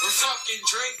fucking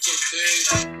drinking,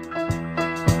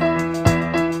 dude.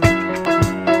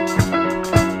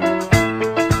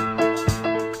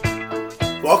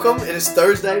 Welcome. It is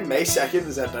Thursday, May 2nd.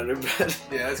 Is that better, Ben?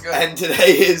 Yeah, that's good. And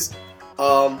today is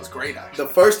That's great, actually.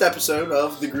 the first episode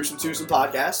of the Gruesome Twosome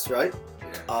podcast, right?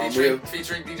 Yeah.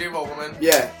 Featuring DJ Vogelman.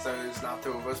 Yeah. So there's not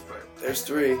two of us, but There's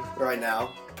three right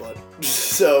now, but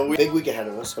so big week ahead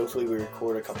of us. Hopefully, we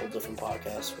record a couple different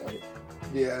podcasts, right?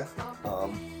 yeah.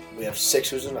 We have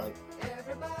Sixers tonight.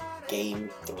 Game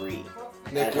 3.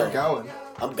 Nick, you're going.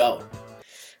 I'm going.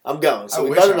 So I we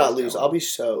wish better I not was lose. going.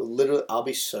 I'll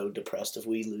be so depressed if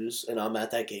we lose and I'm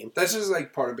at that game. That's just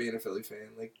like part of being a Philly fan,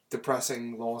 like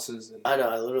depressing losses. And I know.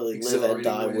 I literally live and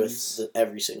die wins. with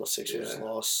every single Sixers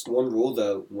loss. One rule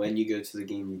though: when you go to the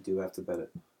game, you do have to bet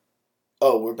it.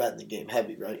 Oh, we're betting the game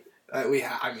heavy, right?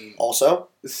 Also,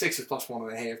 the Sixers plus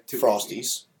 1.5. Two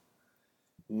Frosties.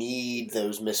 Need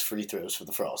those missed free throws for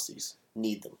the Frosties.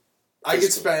 Need them. I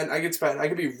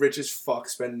could be rich as fuck,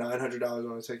 spend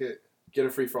 $900 on a ticket, get a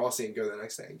free Frosty, and go the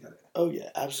next day and get it. Oh yeah,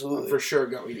 absolutely. I'm for sure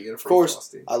going to get a free Of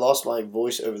Frosty. course, I lost my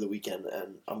voice over the weekend,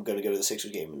 and I'm going to go to the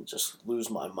Sixers game and just lose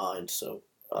my mind. So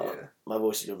my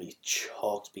voice is going to be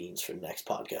chalked beans for the next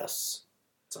podcasts.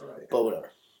 It's alright. But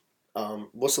whatever.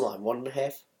 What's the line?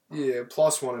 1.5? Yeah,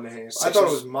 plus 1.5. I Sixers thought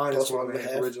it was minus plus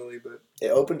 1.5 originally, but It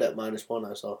opened at -1,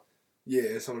 I saw.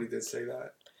 yeah, somebody did say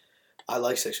that. I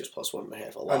like Sixers plus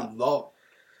 1.5 a I lot. love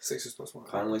Sixers plus 1.5.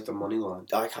 Kind of like the money line.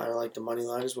 I kind of like the money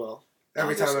line as well.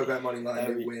 Every time I Obviously. bet money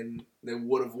line, they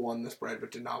would have won the spread,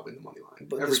 but did not win the money line.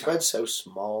 But every the spread's so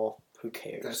small. Who time.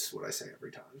 cares? That's what I say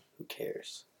every time. Who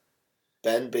cares?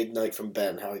 Ben, big night from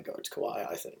Ben. How he guards Kawhi,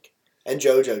 I think. And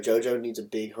JoJo. JoJo needs a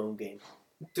big home game.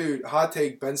 Dude, hot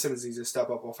take, Ben Simmons needs to step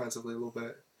up offensively a little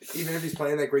bit. Even if he's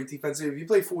playing that great defensively, if you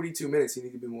play 42 minutes, you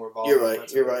need to be more involved. You're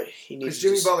right. He needs Because to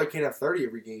Jimmy just... Butler can't have 30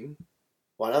 every game.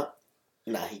 Why not?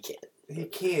 Nah, he can't. He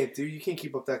can't, dude. You can't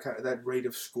keep up that rate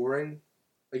of scoring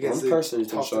against One person who's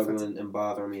been tough struggling defensive- and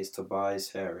bothering me is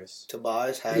Tobias Harris.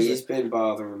 Tobias has He's been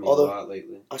bothering me Although- a lot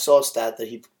lately. I saw a stat that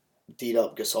he D'd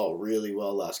up Gasol really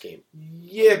well last game.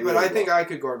 Yeah, but Really I think well. I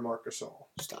could guard Marc Gasol.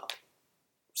 Stop.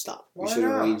 We Why should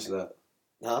not? arrange that.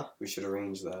 Huh? We should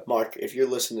arrange that. Mark, if you're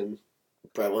listening,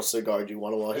 Brett wants to guard you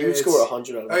 1-on-1. He would It's- score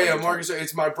 100 out of Oh yeah, 100 Marcus. times.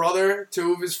 It's my brother,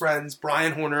 two of his friends,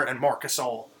 Brian Horner and Marc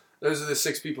Gasol. Those are the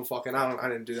 6 people. Fucking, I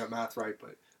didn't do that math right,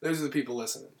 but those are the people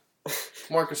listening.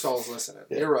 Marc Gasol's listening.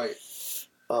 Yeah. You're right.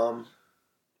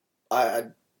 I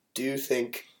do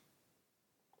think...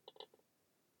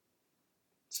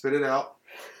 Spit it out.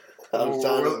 I was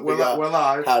trying to We're figure out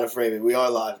live. how to frame it. We are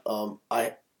live.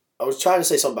 I was trying to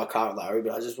say something about Kyle Lowry,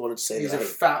 but I just wanted to say He's that a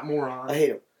fat moron. I hate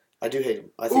him. I do hate him.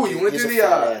 I think you wanna he's do a the,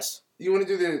 fat ass. You want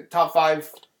to do the top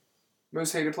 5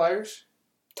 most hated players?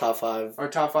 Top 5 Our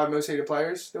top 5 most hated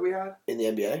players that we had? in the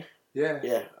NBA? Yeah.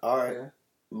 Yeah, alright. Yeah.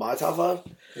 My top 5?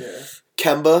 Yeah.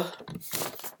 Kemba.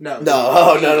 No.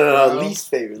 No. Least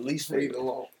favorite. Read the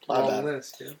long My bad.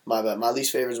 list. Yeah. My bad. My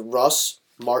least favorite is Russ,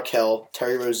 Markelle,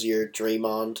 Terry Rozier,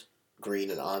 Draymond Green,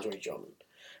 and Andre Drummond.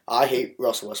 I hate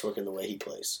Russell Westbrook in the way he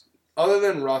plays. Other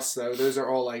than Russ, though, those are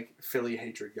all like Philly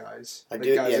hatred guys. I Like,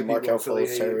 do, guys yeah, that people Markelle in Philly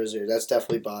Fultz, Terry hate. Rozier. That's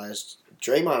definitely biased.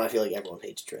 Draymond, I feel like everyone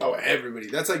hates Draymond. Oh, everybody.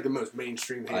 That's like the most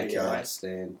mainstream I hated cannot guy.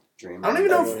 stand Draymond. I don't even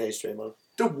know Everyone hates Draymond.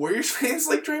 The Warriors fans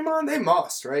like Draymond? They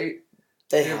must, right?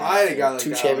 They If have I had a guy like 2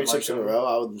 that, I would championships like in a him. row.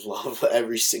 I would love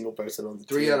every single person on the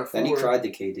 3 team. out of 4. Then he cried to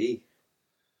KD.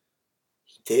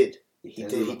 He did. He did.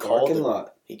 did. He In the called parking him.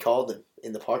 lot. He called him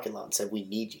in the parking lot and said, "We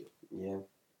need you Yeah.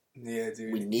 Yeah,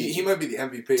 dude. We need he might be the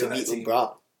MVP to of that beat team.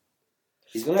 LeBron."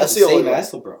 He's going to have That's the the same only way.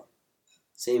 as LeBron.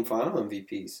 Same final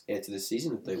MVPs after the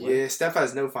season if they win. Yeah, Steph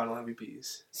has no final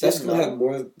MVPs. Steph's He's going to not. have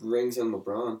more rings than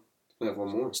LeBron. He's going to have one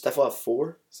more. Steph will have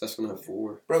 4. Steph's going to have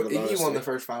 4. Bro, LeBron Iggy has won 3. the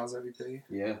first finals MVP.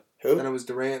 Yeah. Who? Then it was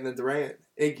Durant and then Durant.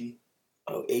 Iggy.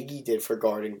 Oh, Iggy did for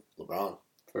guarding LeBron.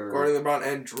 Guarding LeBron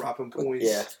and dropping points.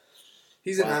 Yeah.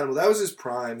 He's an Wow. animal. That was his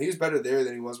prime. He was better there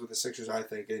than he was with the Sixers, I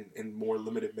think, in more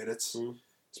limited minutes. Mhm.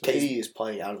 So KD is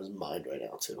playing out of his mind right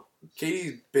now too.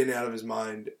 KD's been out of his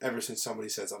mind ever since somebody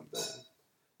said something to him.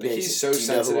 Like, Yeah, he's so "Do you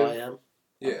know who sensitive. I am? I'm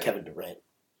Yeah. Kevin Durant.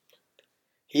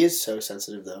 He is so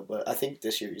sensitive though, but I think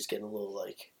this year he's getting a little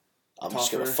like, I'm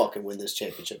just gonna Tougher. fucking win this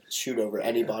championship, shoot over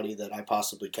anybody that I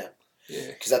possibly can, Yeah.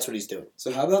 because that's what he's doing.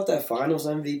 So how about that finals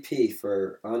MVP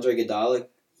for Andre Iguodala?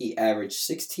 He averaged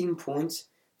 16 points,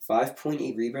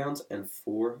 5.8 rebounds, and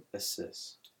 4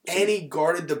 assists. And he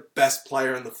guarded the best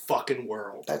player in the fucking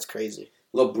world. That's crazy.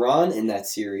 LeBron in that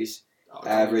series Oh, don't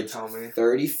even averaged tell me.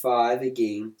 35 a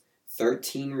game,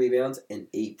 13 rebounds, and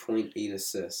 8.8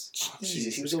 assists.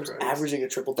 Jesus, he was Jesus almost Christ. averaging a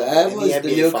triple double. That in was the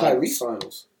NBA Yo finals. Kyrie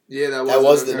finals. Yeah, That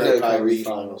was the No no Kyrie Kyrie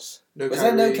finals. No Was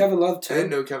Kyrie. that no Kevin Love too? And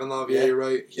no Kevin Love. Yeah, you're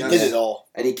right. He did it all.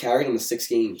 And he carried him to 6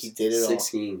 games. He did it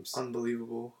 6 all. games.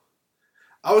 Unbelievable.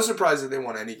 I was surprised that they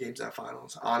won any games at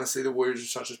finals. Honestly, the Warriors are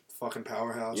such a fucking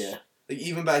powerhouse. Yeah. Like,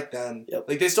 even back then. Yep.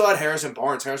 Like, they still had Harrison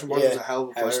Barnes. Harrison Barnes was a hell of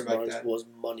a player Harrison back Barnes then. was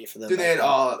money for them. Dude, they back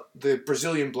had the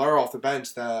Brazilian blur off the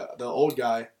bench, the old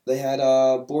guy. They had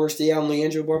Boris Diaw and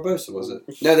Leandro Barbosa, was it?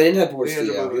 No, they didn't have Boris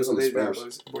Diaw. He was on the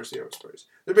Spurs. Boris Diaw was Spurs.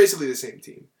 They're basically the same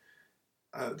team.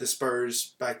 The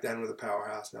Spurs back then were the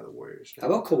powerhouse. Now the Warriors. How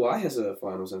about Kawhi has a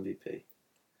Finals MVP?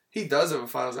 He does have a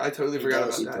finals. I totally forgot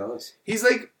about He that. does. He's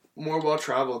like more well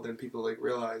traveled than people like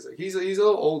realize. Like he's a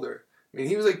little older. I mean,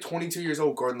 he was like 22 years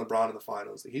old guarding LeBron in the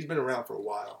finals. Like he's been around for a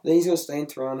while. Then he's gonna stay in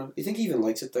Toronto. You think he even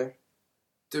likes it there?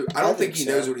 Dude, I don't think think he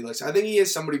so. knows what he likes. I think he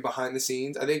has somebody behind the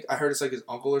scenes. I heard it's like his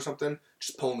uncle or something,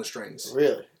 just pulling the strings.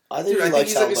 Really? I think Dude, he I think likes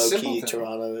he's how like a low-key simpleton.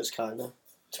 Toronto is, kind of.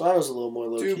 Toronto's a little more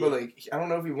low-key. Dude, but like, I don't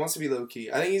know if he wants to be low key.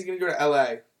 I think he's gonna go to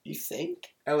LA. You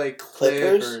think? LA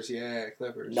Clippers? Clippers. Yeah,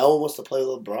 Clippers. No one wants to play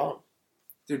with LeBron.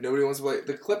 Dude, nobody wants to play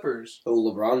the Clippers. Oh,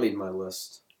 LeBron made my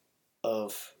list.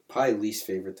 Of, Probably least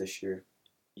favorite this year.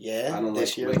 yeah, I don't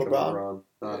this like year Laker LeBron. LeBron.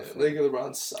 Not a Yeah, fan. Laker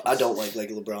LeBron sucks. I don't like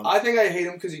LeBron. I think I hate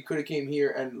him because he could have came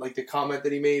here and like the comment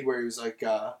that he made where he was like,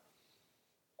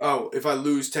 "Oh, if I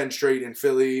lose 10 straight in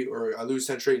Philly, or I lose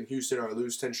 10 straight in Houston, or I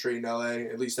lose 10 straight in LA,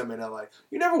 at least I'm in LA."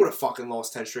 You never would have fucking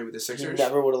lost 10 straight with the He Sixers.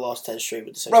 never would have lost 10 straight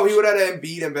with the Sixers. Bro, he would have had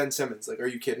Embiid and Ben Simmons. Like, are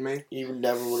you kidding me? We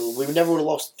never would have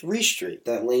lost 3 straight.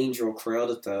 That lane drill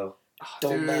crowded it though.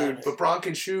 Don't Dude, matter. but Bron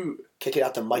can shoot. Kick it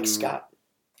out to Mike Scott.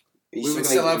 We would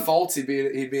still have Fultz.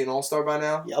 He'd be an all-star by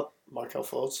now. Yep, Markel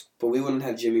Fultz. But we wouldn't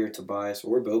have Jimmy or Tobias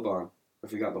or Boban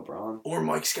if we got LeBron. Or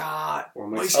Mike Scott. Or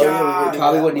Mike Mike Scott. Oh, yeah, We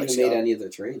probably Yeah, wouldn't Mike even made Scott. any of the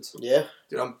trades. Yeah.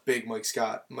 Dude, I'm big Mike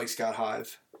Scott. Mike Scott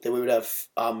Hive. Then we would have.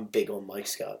 I'm big on Mike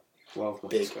Scott. Love Mike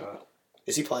Big. Scott.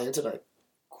 Is he playing tonight?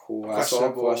 Cool. I saw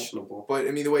Questionable. questionable. But,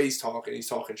 I mean, the way he's talking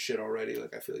shit already.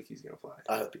 Like, I feel like he's going to play.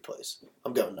 I hope he plays.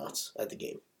 I'm going nuts at the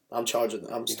game. I'm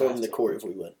storming the court if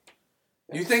we win.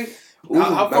 You think... Ooh,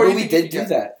 how far remember you we think did you do get?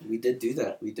 that. We did do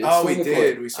that. We did. Oh, swing we the court.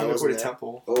 did. We swung the wasn't court at there.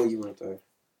 Temple. Oh, you weren't there.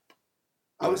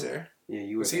 I was there. Yeah,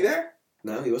 you were. Was he there?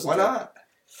 No, he wasn't. Why there. not?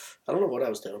 I don't know what I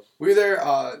was doing. We were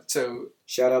there, so...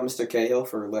 Shout out Mr. Cahill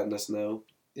for letting us know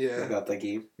Yeah. about that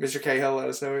game. Mr. Cahill let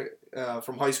us know,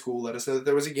 from high school, let us know that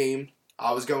there was a game.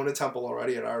 I was going to Temple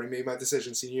already. I'd already made my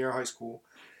decision senior year of high school.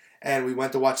 And we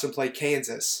went to watch them play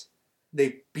Kansas.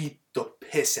 They beat the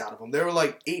piss out of them. They were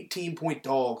like 18-point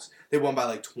dogs. They won by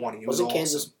like 20. It was Wasn't awesome.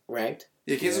 Kansas ranked?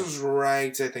 Yeah, Kansas was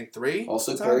ranked, I think, 3.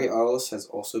 Also, at the Perry time. Ellis has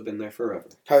also been there forever.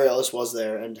 Perry Ellis was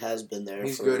there and has been there.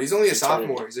 He's for good. He's only a eternity.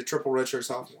 sophomore. He's a triple redshirt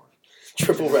sophomore.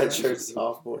 Triple redshirt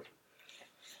sophomore.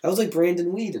 That was like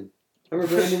Brandon Whedon.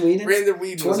 Remember Brandon Whedon? Brandon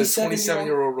Weed was a 27-year-old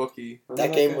 27-year-old rookie. Remember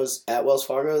That game guy? was at Wells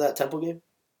Fargo, that Temple game?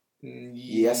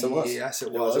 Yes, it was. Yes, it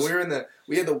It was. was? And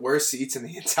we had the worst seats in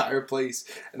the entire place,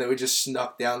 and then we just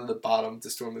snuck down to the bottom to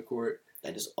storm the court.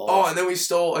 That is Oh, awesome. and then we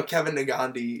stole a Kevin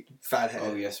Nagandi fathead.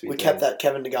 Oh, yes, we did. kept that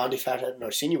Kevin Nagandi fathead in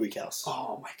our senior week house.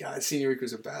 Oh my god, senior week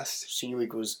was the best. Senior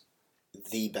week was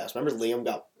the best. Remember Liam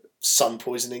got sun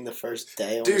poisoning the first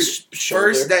day on Dude, his shoulder?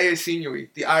 First day of senior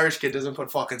week, the Irish kid doesn't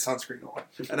put fucking sunscreen on.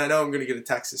 And I know I'm going to get a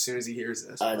text as soon as he hears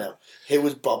this. I know. It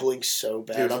was bubbling so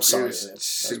bad. Dude, I'm sorry. it was man. That was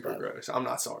super bad. gross. I'm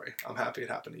not sorry. I'm happy it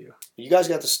happened to you. You guys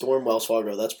got to storm Wells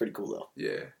Fargo. That's pretty cool, though.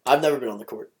 Yeah. I've never been on the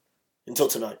court until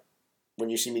tonight when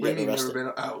you see me What do you getting mean arrested.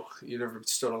 never been? Oh, you never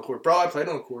stood on the court. Bro, I played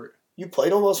on the court. You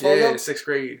played on Wells Fargo? Yeah, 6th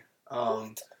grade.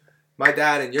 My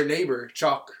dad and your neighbor,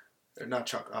 Chuck, or not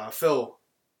Chuck, Phil.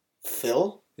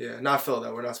 Phil? Yeah, not Phil,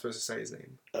 though. We're not supposed to say his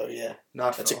name. Oh, yeah.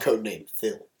 Not That's Phil. a code name,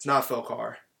 Phil. It's not Phil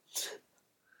Carr.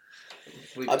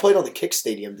 I played on the Kick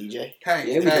Stadium, DJ.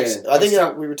 Hey, Yeah, we hey, did. I think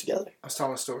was we were together. I was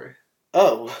telling a story.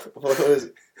 Oh, what was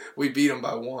it? We beat him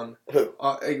by 1. Who?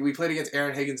 We played against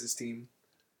Aaron Higgins' team.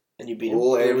 And you beat him?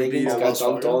 Well, Yeah, Aaron we Higgins beat got him.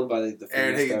 dunked on by the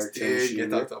Aaron famous Higgins Derrick Jones did get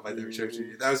Jr. dunked on by Derrick Jones Jr.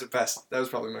 That was the best. That was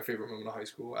probably my favorite moment of high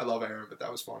school. I love Aaron, but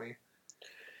that was funny.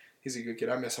 He's a good kid.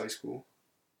 I miss high school.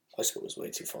 High school was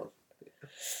way too fun.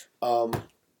 But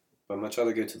I'd much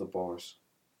rather go to the bars.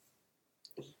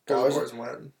 Go Bars? to bars and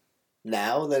win.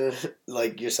 Now, then,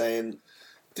 like you're saying,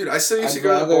 Dude, I still used I'd to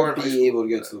go to the bar rather in high be school. able to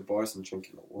go to the bars and drink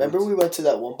in the woods. remember we went to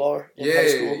that one bar in high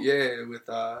school? Yeah, with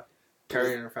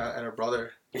Carrie and her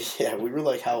brother. Yeah, we were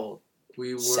like how old?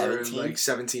 We were 17? like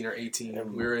 17 or 18.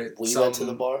 And We were at we some went to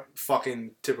the bar?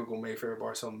 fucking typical Mayfair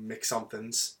bar, some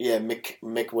McSomethings. Yeah, Mick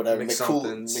whatever.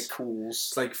 McSomethings. McCool's.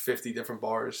 It's like 50 different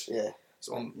bars. Yeah. It's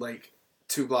on like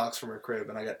 2 blocks from her crib,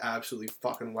 and I got absolutely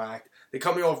fucking whacked. They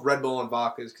cut me off Red Bull and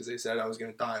vodkas because they said I was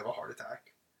going to die of a heart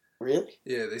attack. Really?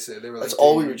 Yeah, they said they were That's like,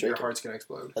 all we "Dude, were your drinking. heart's going to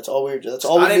explode." That's all we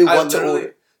knew what to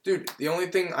order. Dude, the only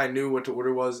thing I knew what to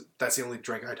order was, that's the only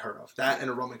drink I'd heard of. That and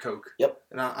a rum and coke. Yep.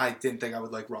 And I didn't think I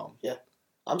would like rum. Yeah.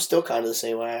 I'm still kind of the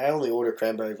same way. I only order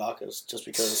cranberry vodkas just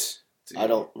because Dude. I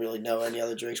don't really know any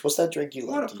other drinks. What's that drink you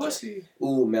like, What a pussy.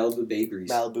 Ooh, Malibu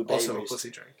Bakeries. Malibu Bakeries. Also a pussy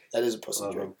drink. That is a pussy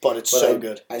drink, but it's so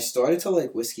good. I started to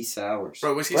like whiskey sours.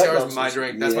 Bro, whiskey sours is my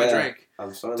drink. That's my drink.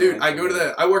 I'm starting Dude, to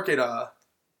like I work at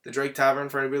the Drake Tavern,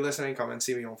 for anybody listening. Come and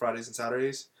see me on Fridays and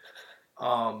Saturdays.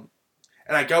 And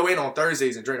I go in on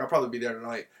Thursdays and drink. I'll probably be there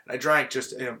tonight. And I drank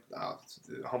just,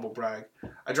 humble brag,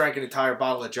 I drank an entire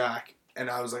bottle of Jack, and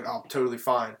I was like, oh, totally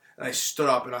fine. And I stood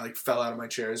up and I like fell out of my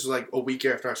chair. This was like a week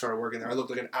after I started working there. I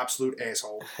looked like an absolute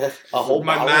asshole.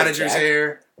 My manager's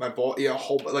here, my boss,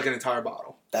 like an entire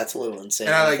bottle. That's a little insane.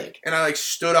 And I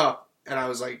stood up and I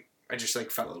was like, I just like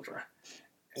fell over.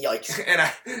 Yikes.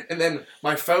 And then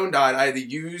my phone died. I had to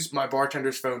use my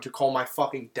bartender's phone to call my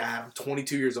fucking dad. I'm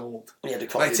 22 years old. You had to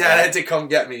call my dad had to come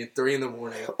get me at 3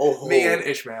 a.m. Me and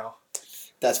Ishmael.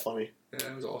 That's funny. Yeah,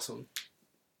 it was awesome.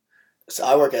 So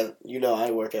I work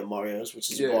at Mario's,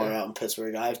 which is a bar out in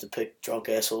Pittsburgh. I have to pick drunk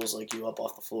assholes like you up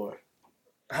off the floor.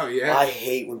 Oh, yeah? I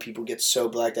hate when people get so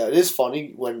blacked out. It is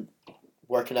funny when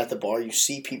working at the bar, you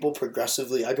see people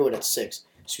progressively, I go in at 6,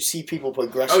 so you see people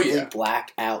progressively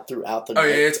black out throughout the night. Oh,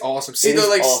 yeah, it's awesome. See the,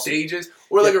 stages,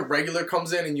 or, a regular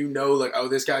comes in and you know,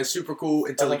 this guy's super cool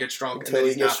until he gets drunk, and then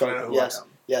he's not going to know Yes.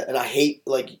 Yeah, and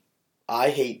I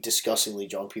hate disgustingly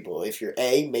drunk people. If you're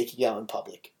A, making out in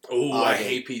public. Oh, I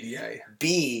hate PDA.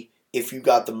 B, if you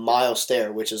got the mile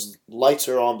stare, which is lights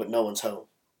are on but no one's home.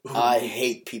 Ooh. I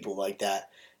hate people like that.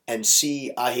 And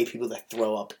C, I hate people that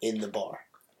throw up in the bar.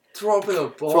 Throw up in the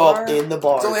bar? Throw up in the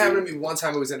bar. It's only happened to me one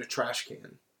time. It was in a trash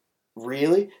can.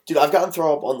 Really? Dude, I've gotten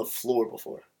throw up on the floor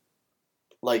before.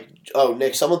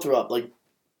 Nick, someone threw up.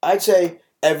 I'd say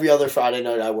every other Friday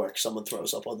night I work, someone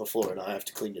throws up on the floor and I have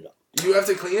to clean it up. You have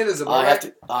to clean it as a bar back?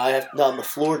 No, I'm the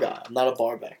floor guy. I'm not a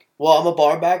bar back. Well, I'm a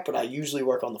bar back, but I usually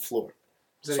work on the floor.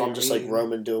 So I'm just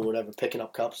roaming, doing whatever, picking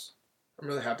up cups. I'm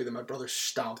really happy that my brother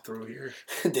stomped through here.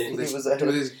 With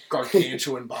his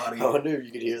gargantuan body. I wonder if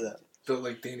you could hear that. Built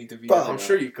like Danny DeVito. Probably I'm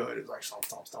sure you could. It was like stomp,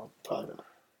 stomp, stomp. Probably not.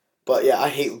 But yeah, I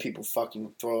hate when people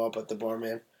fucking throw up at the bar,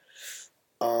 man.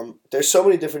 There's so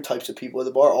many different types of people at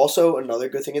the bar. Also, another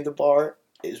good thing at the bar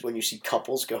is when you see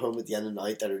couples go home at the end of the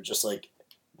night that are just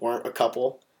weren't a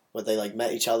couple, but they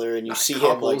met each other and you see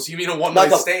couples. him You mean a one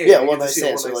night stand? Yeah, one night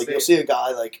stand. So you'll see a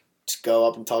guy just go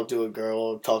up and talk to a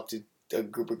girl, talk to a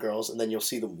group of girls, and then you'll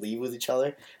see them leave with each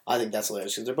other. I think that's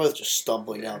hilarious because they're both just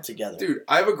stumbling out together. Dude,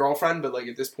 I have a girlfriend, but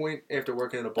at this point, after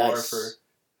working at a bar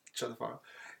shut the fuck up.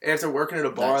 After working at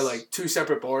a bar, 2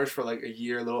 separate bars for a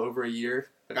year, a little over a year,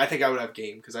 I think I would have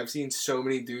game because I've seen so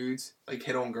many dudes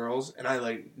hit on girls, and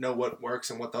I know what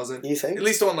works and what doesn't. You think? At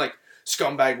least on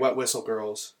scumbag wet whistle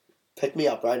girls. Pick me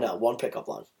up right now. One pickup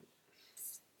line.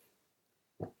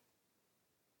 Oh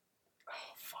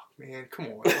fuck, man! Come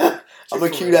on. I'm a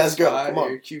cute ass girl. Come on.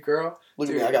 You're a cute girl. Look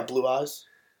at me. I got blue eyes.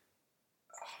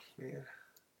 Oh man,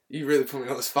 you really put me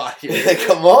on the spot here.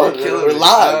 Come on, we're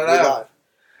live.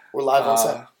 We're live on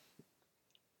set.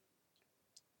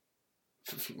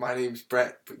 My name's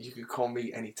Brett, but you can call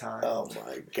me anytime. Oh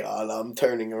my god, I'm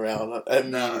turning around.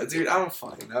 No, dude, I don't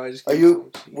fucking know.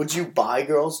 Would you buy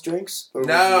girls drinks?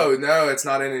 No, it's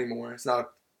not in anymore. It's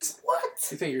not. What?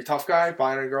 You think you're a tough guy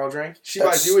buying a girl a drink? She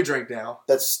buys you a drink now.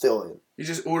 That's still in. You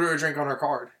just order a drink on her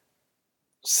card.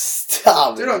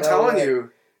 Stop dude, I'm telling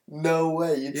you. No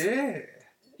way.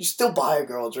 You still buy a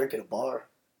girl a drink at a bar.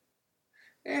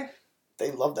 Yeah.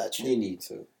 They love that shit. You need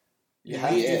to. You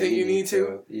think you need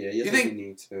to? Yeah, you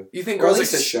need to. You think girls at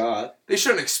least a shot? They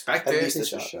shouldn't expect it. At least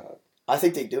a shot. I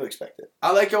think they do expect it.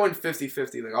 I like going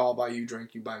 50-50. I'll buy you a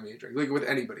drink, you buy me a drink. With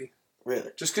anybody. Really?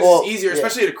 Just because it's easier,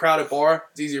 especially at a crowded bar.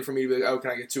 It's easier for me to be like, oh,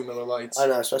 can I get 2 Miller Lights? I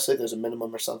know, especially if there's a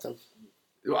minimum or something.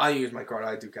 Well, I use my card.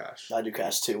 I do cash. I do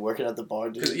cash too. Working at the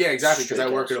bar, dude. Yeah, exactly. Because I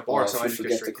work at a bar, so I just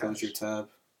forget get straight to close cash. your tab.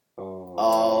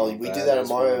 Oh, we do that at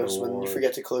Mario's. When you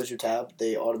forget to close your tab,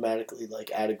 they automatically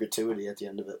add a gratuity at the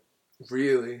end of it.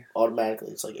 Really? Automatically,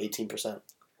 it's 18%.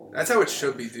 That's how it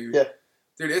should be, dude. Yeah.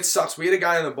 Dude, it sucks. We had a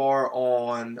guy in the bar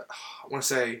on, I want to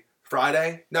say,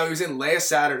 Friday. No, he was in last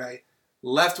Saturday.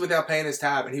 Left without paying his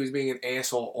tab, and he was being an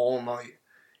asshole all night.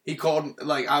 He called,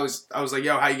 I was like,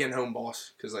 yo, how you getting home,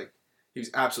 boss? Because, he was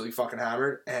absolutely fucking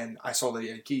hammered, and I saw that he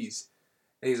had keys.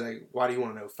 And he's like, why do you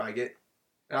want to know, faggot?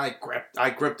 And I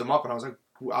gripped him up, and I was like,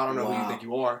 I don't know who you think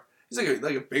you are. He's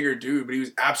like a bigger dude, but he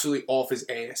was absolutely off his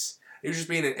ass. He was just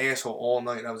being an asshole all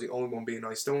night, and I was the only one being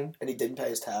nice to him. And he didn't pay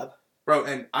his tab? Bro,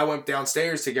 and I went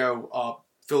downstairs to go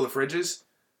fill the fridges,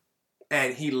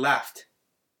 and he left.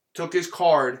 Took his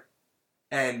card,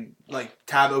 and,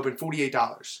 tab opened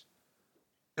 $48.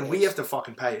 And we have to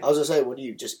fucking pay it. I was gonna say, what do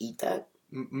you just eat that?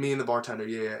 Me and the bartender,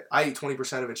 yeah. I eat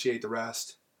 20% of it. She ate the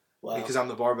rest. Wow. Because I'm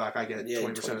the bar back, I get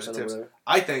 20% of the tips.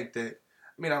 I think that,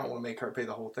 I don't want to make her pay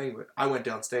the whole thing, but I went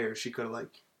downstairs. She could have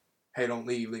hey, don't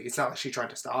leave. It's not like she tried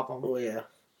to stop him. Oh, yeah.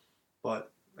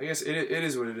 But I guess it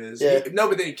is what it is. Yeah.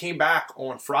 But then he came back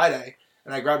on Friday,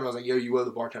 and I grabbed him. I was like, yo, you owe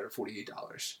the bartender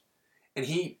 $48. And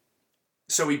he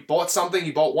bought something.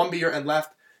 He bought one beer and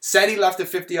left. Said he left a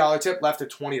 $50 tip, left a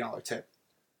 $20 tip.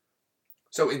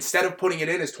 So instead of putting it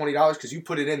in as $20, because you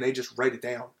put it in, they just write it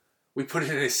down. We put it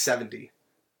in as $70.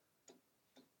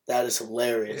 That is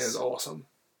hilarious. It is awesome. Do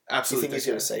you Absolutely. think he's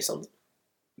going to say something?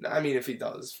 If he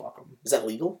does, fuck him. Is that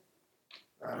legal?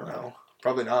 I don't know.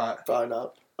 Probably not. Probably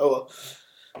not. Oh,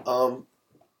 well.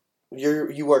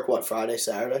 You work, what, Friday,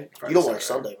 Saturday? You don't work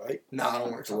Sunday, right? No, I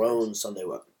don't work Thrones Sunday,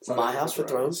 what? My house for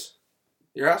Thrones?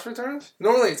 Your house for Thrones?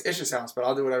 Normally it's Ish's house, but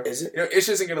I'll do whatever. Is it? Ish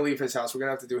isn't going to leave his house. We're going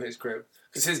to have to do his crib.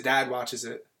 Because his dad watches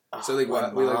it. So we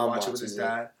watch it with his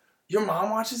dad. Your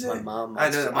mom watches it? My mom I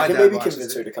watches know it. that my I can dad maybe watches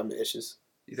convince it. her to come to Ish's.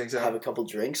 You think so? Have a couple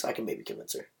drinks. I can maybe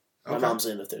convince her. My Okay. mom's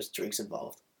in if there's drinks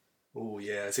involved. Oh,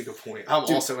 yeah, that's a good point. I'm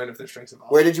also in if there's drinks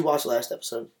involved. Where did you watch last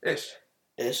episode? Ish.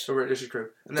 Ish? Over at Ish's crib.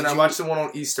 And then I watched the one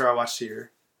on Easter I watched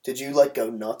here. Did you, go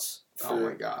nuts? Oh,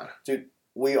 my God. Dude,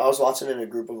 I was watching in a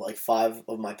group of, 5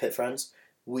 of my pit friends.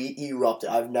 We erupted.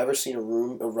 I've never seen a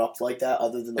room erupt like that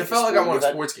other than, it felt like I won a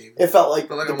sports game. It felt like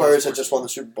the Birds had just won the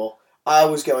Super Bowl. I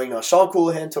was going nuts. Sean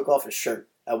Coolahan took off his shirt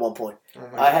at one point. Oh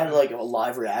I had, a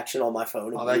live reaction on my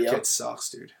phone. Oh, that kid sucks,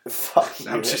 dude. Fuck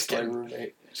you. I'm just kidding. My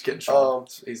roommate. Just kidding, Sean.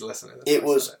 He's listening. It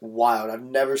was wild. I've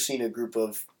never seen a group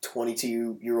of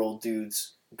 22-year-old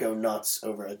dudes go nuts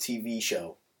over a TV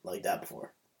show like that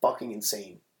before. Fucking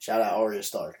insane. Shout out Arya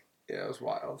Stark. Yeah, it was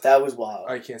wild. That was wild.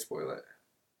 I can't spoil it.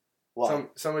 Why?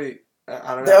 Somebody,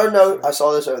 I don't know. I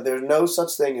saw this earlier. There's no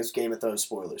such thing as Game of Thrones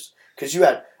spoilers. Because you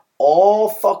had all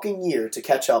fucking year to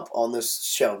catch up on this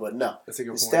show, but no. That's a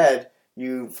good point. Instead,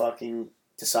 you fucking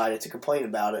decided to complain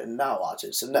about it and not watch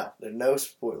it. So no, there are no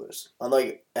spoilers.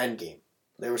 Unlike Endgame.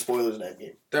 There were spoilers in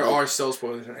Endgame. There are still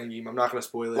spoilers in Endgame. I'm not going to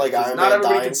spoil it. Like Iron not Man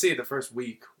everybody dying. can see it the first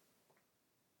week.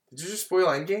 Did you just spoil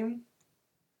Endgame?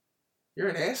 You're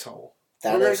an asshole.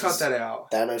 We're going to cut that out.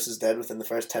 Thanos is dead within the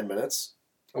first 10 minutes.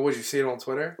 Oh, would you see it on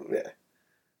Twitter? Yeah.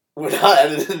 We're not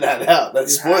editing that out.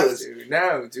 That's spoilers.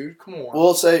 No, dude, come on.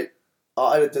 We'll say,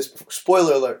 I'll edit this.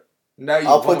 Spoiler alert. No, you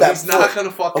I'll won't. put that He's not going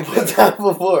to fucking I'll put that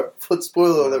before. Put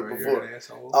spoiler alert before. You're an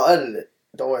asshole. I'll edit it.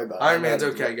 Don't worry about it. Iron Man's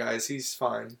okay, guys. He's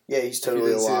fine. Yeah, he's If you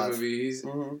totally didn't see the alive.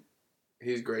 movie,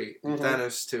 he's great. Mhm.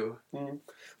 Thanos, too. Mm-hmm.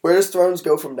 Where does Thrones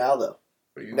go from now, though?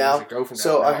 Where do you Now, does it go from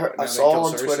so now? I heard, Now I they saw kill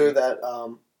on Cersei. Twitter that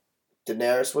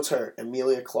Daenerys, what's her?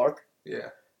 Emilia Clarke? Yeah.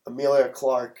 Emilia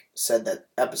Clarke said that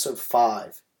episode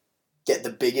 5, get the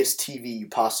biggest TV you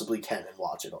possibly can and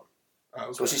watch it on.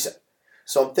 That's what she said.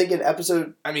 So I'm thinking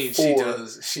episode 4 she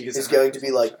does. She is going to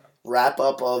be wrap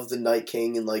up of the Night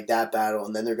King and that battle,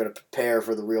 and then they're going to prepare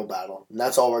for the real battle, and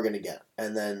that's all we're going to get.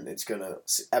 And then it's going to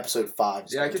episode 5.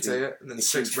 Yeah, I could say it. And then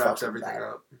 6 wraps everything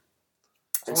up.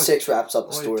 And 6 wraps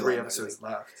up the storyline. Only 3 episodes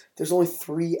left. There's only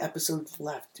 3 episodes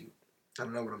left, dude. I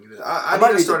don't know what I'm going to do. I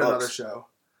need to start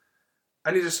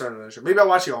another show. Maybe I'll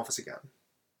watch The Office again.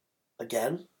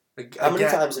 Again? How many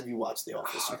times have you watched The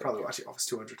Office? I probably watched The Office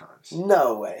 200 times.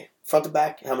 No way. Front to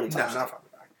back? How many times? No, not front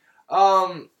to back.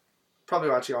 Probably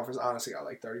watched The Office, honestly,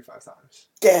 got 35 times.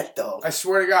 Get though. I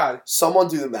swear to God. Someone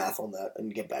do the math on that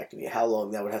and get back to me. How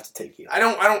long that would have to take you? I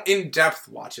don't in depth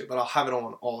watch it, but I'll have it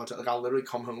on all the time. I'll literally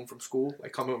come home from school,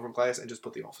 come home from class, and just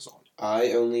put The Office on.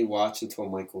 I only watch until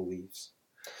Michael leaves.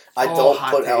 I don't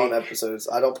put out on episodes.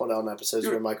 I don't put out on episodes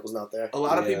where Michael's not there. A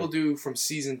lot of people do from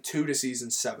season 2 to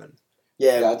season 7.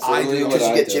 Yeah, I do because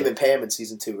you get Jim and Pam in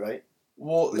season 2, right?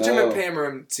 Well, Jim and Pam are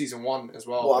in season 1 as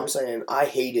well. Well, I'm saying I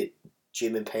hated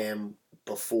Jim and Pam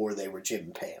before they were Jim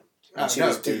and Pam. And she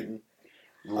was dating.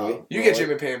 Really? You get Jim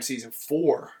and Pam season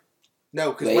 4.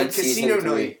 No, because when Casino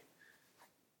Night.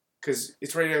 Because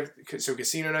it's right after. So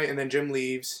Casino Night and then Jim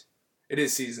leaves. It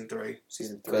is season 3.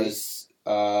 Season 3. Because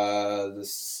the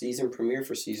season premiere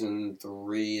for season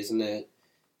 3, isn't it?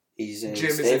 He's in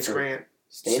Jim Stanford. is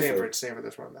in Stanford,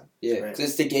 that's where I'm at. Yeah, because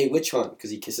it's the gay witch hunt,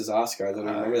 because he kisses Oscar. I don't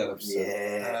remember that episode.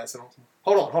 Yeah. That's awesome.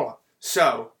 Hold on.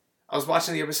 So, I was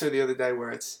watching the episode the other day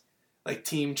where it's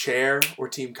Team Chair or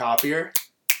Team Copier.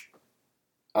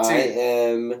 I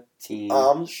am Team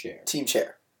Chair. Team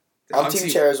Chair. I'm Team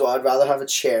Chair as well. I'd rather have a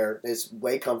chair. It's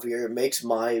way comfier. It makes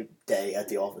my day at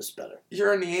the office better.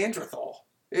 You're a Neanderthal.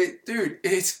 Dude,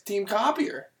 it's Team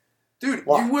Copier. Dude,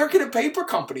 Why? you work at a paper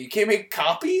company. You can't make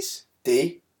copies?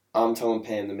 I'm telling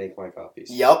Pam to make my copies.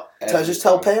 Yep. Just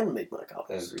tell Pam to make my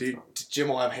copies. Dude, Jim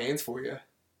will have hands for you.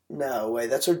 No way.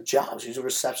 That's her job. She's a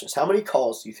receptionist. How many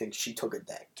calls do you think she took a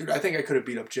day? Dude, I think I could have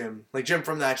beat up Jim. Like Jim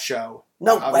from that show.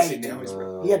 No Obviously way, now dude.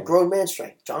 he's- He had grown man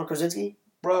strength. John Krasinski?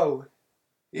 Bro,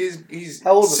 he's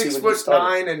How old was he when you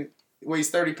started? 6'9" and weighs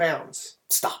 30 pounds.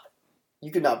 Stop it.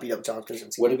 You could not beat up John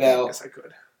Krasinski. What about Yes, I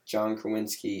could. John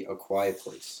Krasinski, A Quiet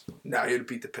Place? No, he'd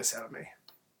beat the piss out of me.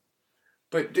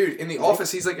 But dude, in the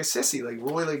office, he's like a sissy. Like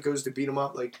Roy, like goes to beat him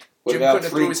up. Like What Jim about couldn't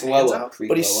throw his hands up.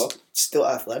 But he's still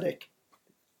athletic.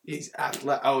 He's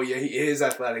athletic. Oh yeah, he is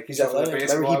athletic. He's on the athletic.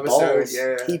 Remember, he basketball balls.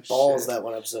 episode. Yeah, He balls shit. that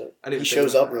one episode. I didn't He think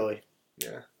shows about up that. really.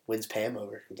 Yeah. Wins Pam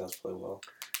over. He does play well.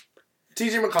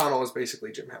 T.J. McConnell is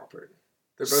basically Jim Halpert.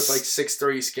 They're both like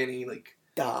 6'3", skinny, like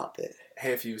Stop it.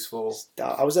 half useful.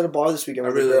 Stop. I was at a bar this weekend I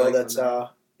with really a girl like that's them.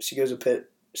 she goes to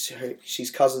Pitt. She's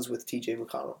cousins with T.J.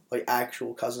 McConnell, like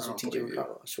actual cousins I with don't T.J. believe you.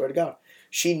 McConnell. I swear to God,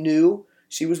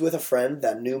 she was with a friend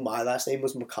that knew my last name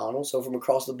was McConnell. So from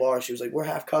across the bar, she was like, "We're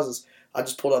half cousins." I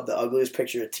just pulled up the ugliest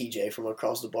picture of T.J. from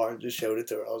across the bar and just showed it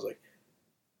to her. I was like,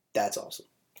 "That's awesome."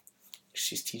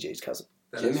 She's T.J.'s cousin.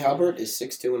 That Jim is Halpert is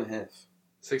 6'2.5".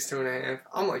 6'2.5".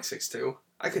 I'm like 6'2".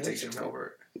 I could Yeah, take Jim 6'2". Halpert.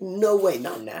 No way,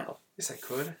 not now. Yes, I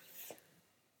could.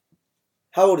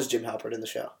 How old is Jim Halpert in the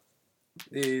show?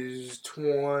 He's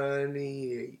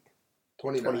 28.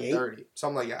 29, 28? 30.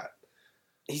 Something like that.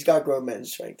 He's got grown man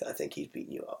strength. I think he's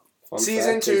beating you up. Fun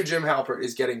Season fact 2, is Jim Halpert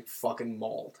is getting fucking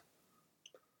mauled.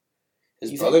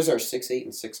 His You brothers are 6'8"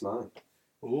 and 6'9".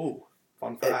 Ooh,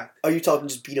 fun fact. Are you talking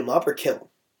just beat him up or kill him?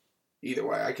 Either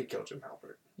way, I could kill Jim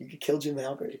Halpert. You could kill Jim I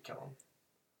Halpert. could kill him.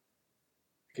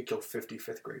 I could kill 50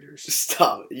 fifth graders.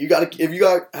 Stop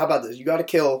it. How about this? You gotta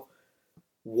kill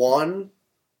one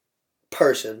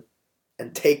person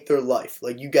and take their life.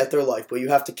 Like, you get their life, but you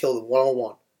have to kill them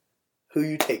one-on-one. Who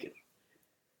you taking?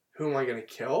 Who am I going to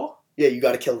kill? Yeah, you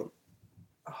gotta kill them.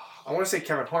 I want to say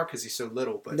Kevin Hart because he's so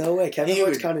little, but No way. Kevin he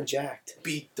Hart's would kind of jacked.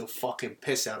 beat the fucking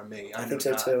piss out of me. I know think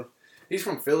so, that. too. He's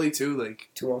from Philly, too. Like,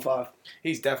 2-on-5.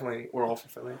 he's definitely... We're all from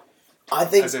Philly. I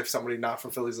think... As if somebody not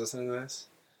from Philly's listening to this.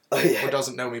 Oh, yeah. Or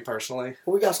doesn't know me personally.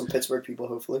 Well, we got some Pittsburgh people,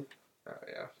 hopefully. Oh,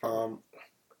 yeah.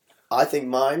 I think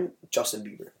mine, Justin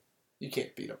Bieber. You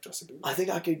can't beat up Justin Bieber. I think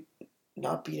I could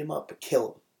not beat him up, but kill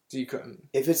him. You couldn't.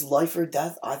 If it's life or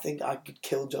death, I think I could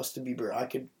kill Justin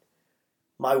Bieber.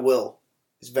 My will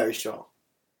is very strong.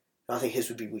 And I think his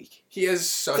would be weak. He has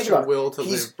such Think a about it. will to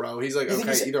He's- live, bro. He's like, you think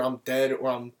okay, he's- either I'm dead or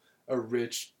I'm a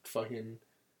rich fucking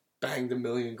banged a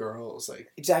million girls. Like,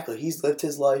 Exactly. He's lived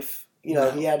his life. You know,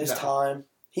 No, he had his no. time.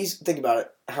 Think about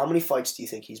it. How many fights do you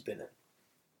think he's been in?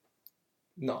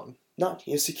 none. None.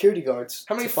 He has security guards.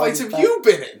 How many to fight fights his have back. you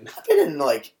been in? I've been in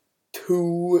like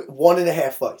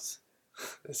 1.5 fights.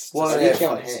 It's One just- and a I half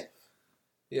count fights. half.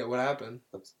 yeah, what happened?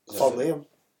 Fought Liam.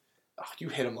 Oh, you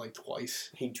hit him like twice.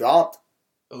 He dropped.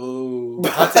 Oh,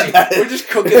 we're just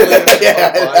cooking Liam.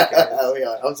 Yeah, we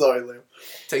are. I'm sorry, Liam.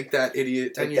 Take that,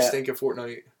 idiot. Take And you that. stink at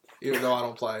Fortnite. Even though I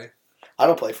don't play. I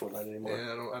don't play Fortnite anymore.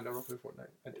 Yeah, I never play Fortnite.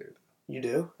 I do. You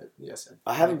do? Yes.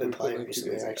 I haven't been we put, playing like, 2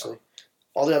 recently, days ago. actually.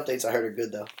 All the updates I heard are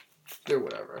good, though. They're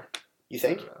whatever. You I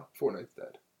think? don't know. Fortnite's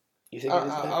dead. You think it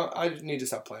is dead? I need to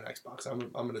stop playing Xbox.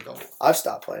 I'm an adult. I've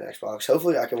stopped playing Xbox.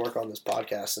 Hopefully, I can work on this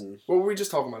podcast. And What were we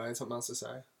just talking about? I had something else to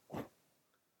say.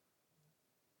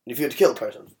 if you had to kill a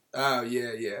person, Oh,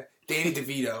 yeah. Danny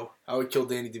DeVito. I would kill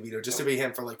Danny DeVito just to be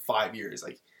him for like 5 years.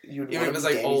 Like, you would Even want if to it's,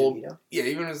 be like, Danny old- DeVito. yeah,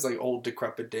 even if it's like old,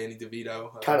 decrepit Danny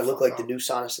DeVito. Kind of look like the new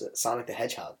Sonic the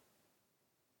Hedgehog.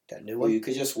 That new Well, one. you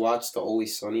could just watch the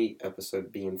Always Sunny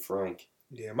episode being Frank.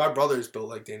 Yeah, my brother's built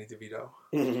like Danny DeVito.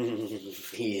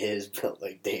 He is built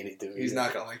like Danny DeVito. He's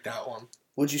not gonna like that one.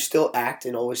 Would you still act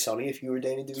in Always Sunny if you were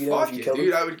Danny DeVito? Fuck if you yeah, killed dude.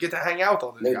 him? I would get to hang out with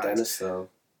all those No, guys. Dennis, though.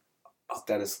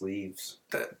 Dennis leaves.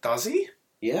 Does he?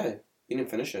 Yeah, he didn't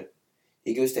finish it.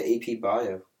 He goes to AP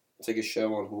Bio. It's like a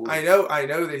show on Hulu. I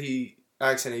know that he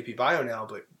acts in AP Bio now,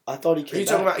 but I thought he are came you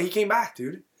back. talking about? He came back,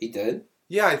 dude. He did?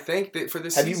 Yeah, I think that for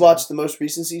this. Have season. you watched the most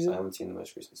recent I season? haven't seen the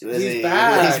most recent He's season. He's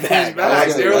back. He's back. He's back.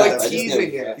 I They were just like knew that.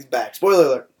 teasing it. He's back. Spoiler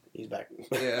alert. He's back.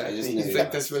 Yeah, I just You knew think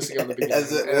that. that's missing on the beginning?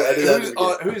 That's it. Well, I knew that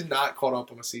was Who's not caught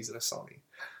up on a season of Sunny?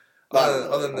 I don't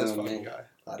know. Other than this I don't fucking know.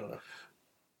 guy. I don't know.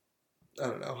 I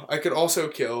don't know. I could also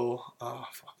kill. Oh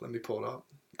fuck! Let me pull it up.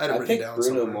 I had it I written picked down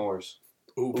Bruno somewhere. Mars.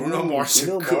 Ooh, Bruno Ooh, Mars is a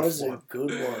Bruno good Mars is a one.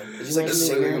 good one. He's like a That's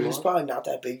singer. so He's good. probably not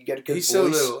that big. You get a good He's voice. so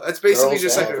little. That's basically Girls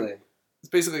just like love a. It's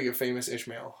basically like a famous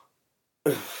Ishmael,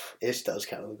 Ish does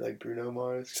kind of look like Bruno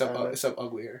Mars. except kinda. except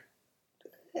uglier.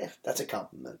 That's a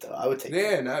compliment, though. I would take that.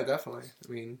 Yeah, no, definitely.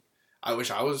 I mean, I wish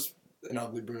I was an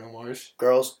ugly Bruno Mars.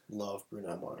 Girls love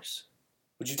Bruno Mars.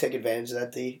 Would you take advantage of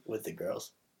that, D, with the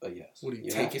girls? Oh, yes. Would you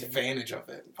You take have to. advantage of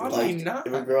it? Why Like, would you not?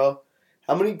 If a girl,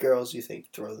 how many girls do you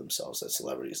think throw themselves at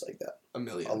celebrities like that? A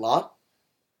million. A lot?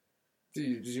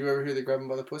 Did you ever hear the grab 'em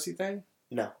by the pussy thing?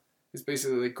 No. It's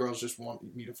basically like girls just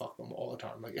want me to fuck them all the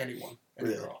time. Like anyone. Any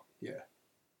Really? girl. Yeah.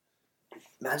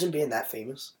 Imagine being that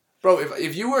famous. Bro,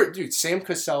 if you were... Dude, Sam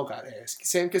Cassell got ass.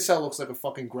 Sam Cassell looks like a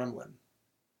fucking gremlin.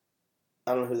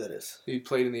 I don't know who that is. He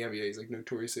played in the NBA. He's like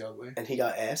notoriously ugly. And he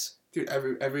got ass? Dude,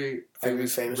 every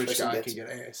famous rich person guy gets- can get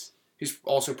ass. He's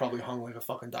also probably hung like a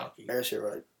fucking donkey. I guess you're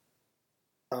right.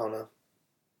 I don't know.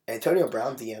 Antonio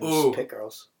Brown DMs Ooh. pick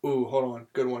girls. Ooh, hold on.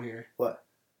 Good one here. What?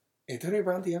 Antonio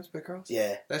Brown DMs pick girls?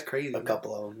 Yeah. That's crazy. A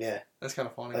couple of them, yeah. That's kind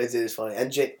of funny. It is funny.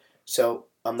 And so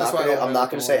I'm That's not why I gonna don't I'm know not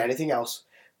gonna what's say going on. anything else,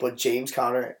 but James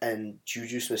Conner and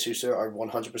Juju Smith-Schuster are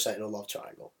 100% in a love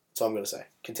triangle. That's all I'm gonna say.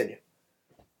 Continue.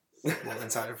 Well,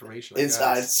 inside information. I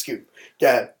Inside guess. scoop. Go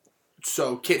ahead.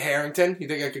 So, Kit Harington. You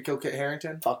think I could kill Kit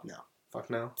Harington? Fuck no. Fuck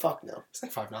no. Fuck no. It's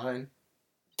like 5'9".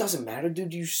 Doesn't matter,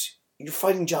 dude. You're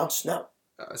fighting Jon Snow.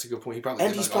 That's a good point. He probably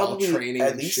And did he's like all probably training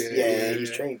at and least shit. yeah, he's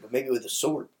trained, but maybe with a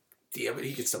sword. Yeah, but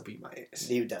he could still beat my ass.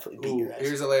 He would definitely beat Ooh, your ass.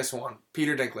 here's the last one.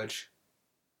 Peter Dinklage.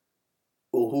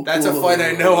 Ooh. That's a fight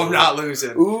I know I'm not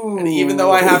losing. Ooh. And even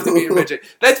though I have to be a midget.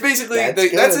 That's basically, That's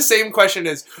that's good. the same question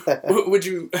as, would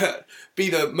you be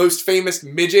the most famous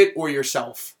midget or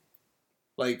yourself?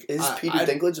 Like, Is Peter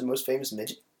Dinklage the most famous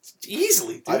midget?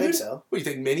 Easily, dude. I think so. What, you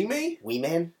think Mini-Me? Wee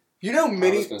Man? You know I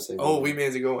Mini... was gonna say Oh, Wee Wee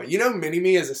Man's a good one. You know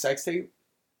Mini-Me is a sex tape?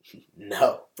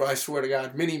 No. Bro, I swear to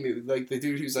God, Mini-Me, like the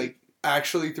dude who's like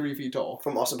actually 3 feet tall.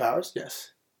 From Austin Powers?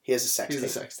 Yes, He has a sex He's a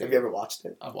tape. sex tape. Have you ever watched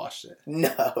it? I've watched it.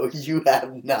 No, you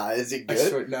have not. Is it I good?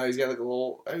 swear, no, he's got like a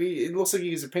little... I mean, it looks like he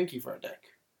uses a pinky for a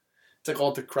dick. It's like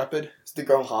all decrepit. Is the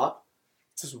girl hot?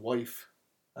 It's his wife.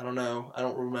 I don't know. I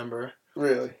don't remember.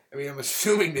 Really? I mean, I'm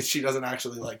assuming that she doesn't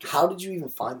actually like it. How did you even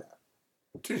find that?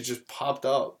 Dude, it just popped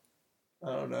up.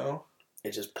 I don't know.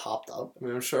 It just popped up. I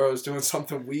mean, I'm sure I was doing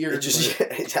something weird. It just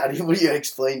but what do you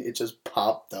explain? It just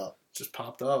popped up. it just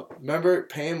popped up. Remember,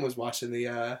 Pam was watching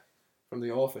the from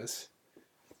The Office.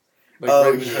 Like,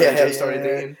 Oh, right when yeah, Joe started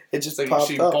yeah. dating. It It's just like popped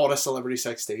she up. bought a celebrity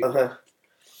sex tape. Uh-huh.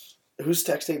 Whose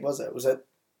text tape was that? Was that?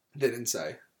 They didn't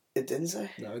say. It didn't say.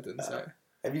 No, it didn't say.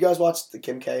 Have you guys watched the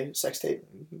Kim K sex tape?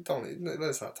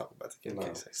 Let's not talk about the Kim K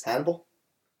No. sex tape. Hannibal?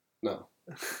 No,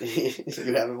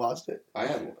 You haven't watched it? I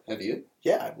haven't. Have you?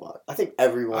 Yeah, I've watched. I think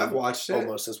everyone I've watched it.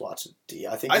 almost has watched it. D.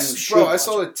 I think I you s- should. bro, I watch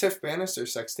saw it. the Tiff Bannister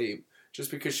sex tape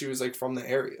just because she was like from the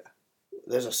area.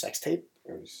 There's a sex tape.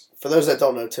 Or was- For those that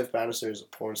don't know, Tiff Bannister is a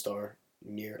porn star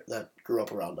that grew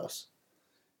up around us.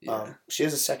 Yeah. She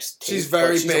has a sex tape. she's but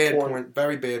very she's a bad porn.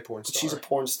 very bad porn star. She's a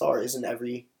porn star. Isn't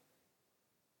every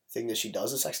thing that she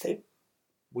does a sex tape?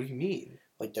 What do you mean?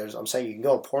 Like I'm saying you can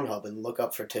go on Pornhub and look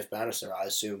up for Tiff Bannister. I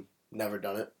assume never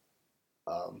done it.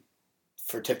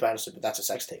 For Tiff Bannister, but that's a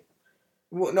sex tape.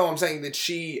 Well, no, I'm saying that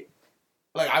she,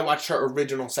 like, I watched her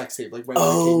original sex tape, like, when it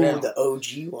Oh, came out. the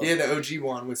OG one. Yeah, the OG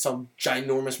one with some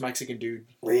ginormous Mexican dude.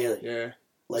 Really? Yeah,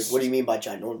 Like, what do you mean by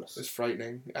ginormous? it's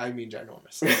frightening. I mean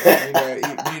ginormous.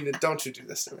 I mean, don't you do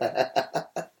this to me.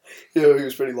 You know, he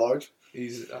was pretty large.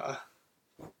 He's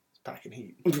packing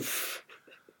heat.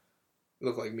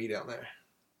 Look like me down there.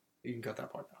 You can cut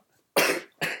that part out.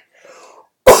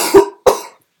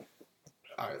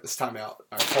 All right, let's time out.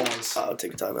 All right, pause. I'll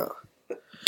take a time out.